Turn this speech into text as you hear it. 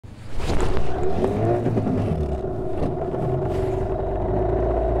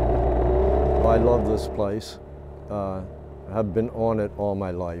I love this place. I've been on it all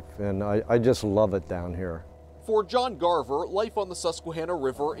my life, and I just love it down here. For John Garver, life on the Susquehanna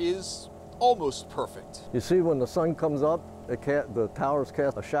River is almost perfect. You see, when the sun comes up, the towers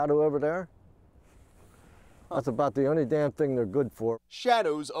cast a shadow over there. That's about the only damn thing they're good for.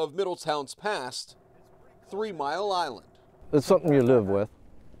 Shadows of Middletown's past, 3 Mile Island. It's something you live with.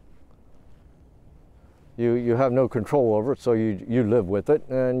 You have no control over it, so you live with it,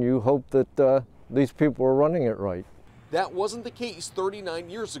 and you hope that these people are running it right. That wasn't the case 39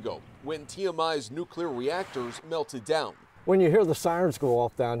 years ago, when TMI's nuclear reactors melted down. When you hear the sirens go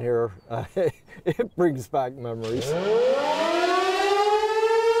off down here, it brings back memories. An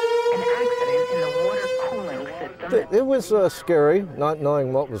accident in the water cooling system. It was scary, not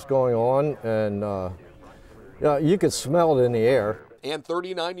knowing what was going on, and you could smell it in the air. And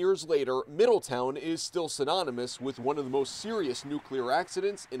 39 years later, Middletown is still synonymous with one of the most serious nuclear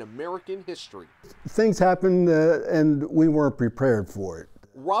accidents in American history. Things happened and we weren't prepared for it.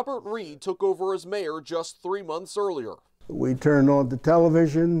 Robert Reed took over as mayor just 3 months earlier. We turned on the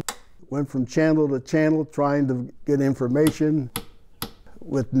television, went from channel to channel trying to get information.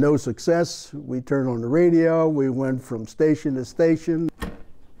 With no success, we turned on the radio. We went from station to station,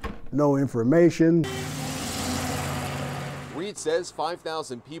 no information. Reed says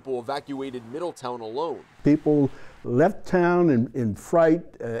 5,000 people evacuated Middletown alone. People left town in fright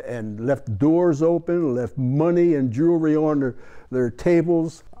and left doors open, left money and jewelry on their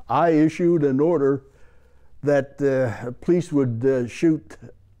tables. I issued an order that police would shoot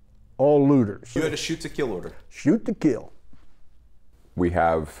all looters. You had a shoot to kill order? Shoot to kill. We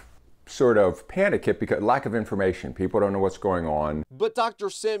have sort of panic hit because lack of information. People don't know what's going on. But Dr.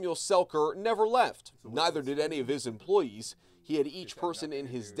 Samuel Selker never left. Neither did any of his employees. He had each person in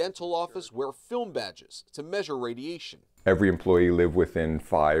his dental office wear film badges to measure radiation. Every employee lived within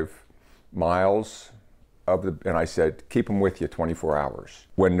 5 miles of and I said, keep them with you 24 hours.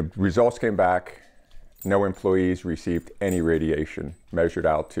 When the results came back, no employees received any radiation, measured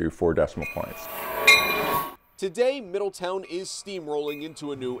out to 4 decimal points. Today, Middletown is steamrolling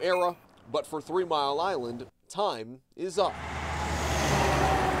into a new era, but for 3 Mile Island, time is up.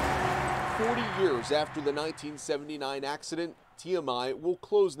 40 years after the 1979 accident, TMI will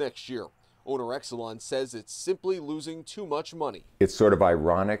close next year. Owner Exelon says it's simply losing too much money. It's sort of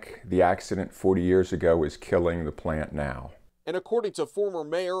ironic. The accident 40 years ago is killing the plant now. And according to former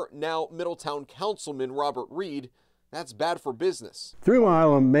mayor, now Middletown councilman Robert Reed, that's bad for business. 3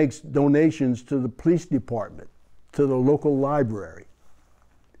 Mile Island makes donations to the police department, to the local library.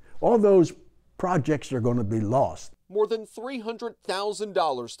 All those projects are going to be lost. More than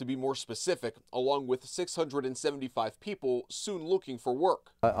 $300,000 to be more specific, along with 675 people soon looking for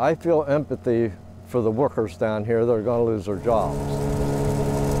work. I feel empathy for the workers down here that are going to lose their jobs.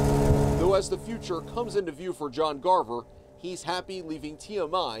 Though as the future comes into view for John Garver, he's happy leaving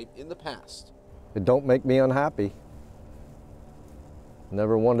TMI in the past. It don't make me unhappy.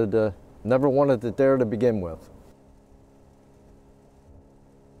 Never wanted it there to begin with.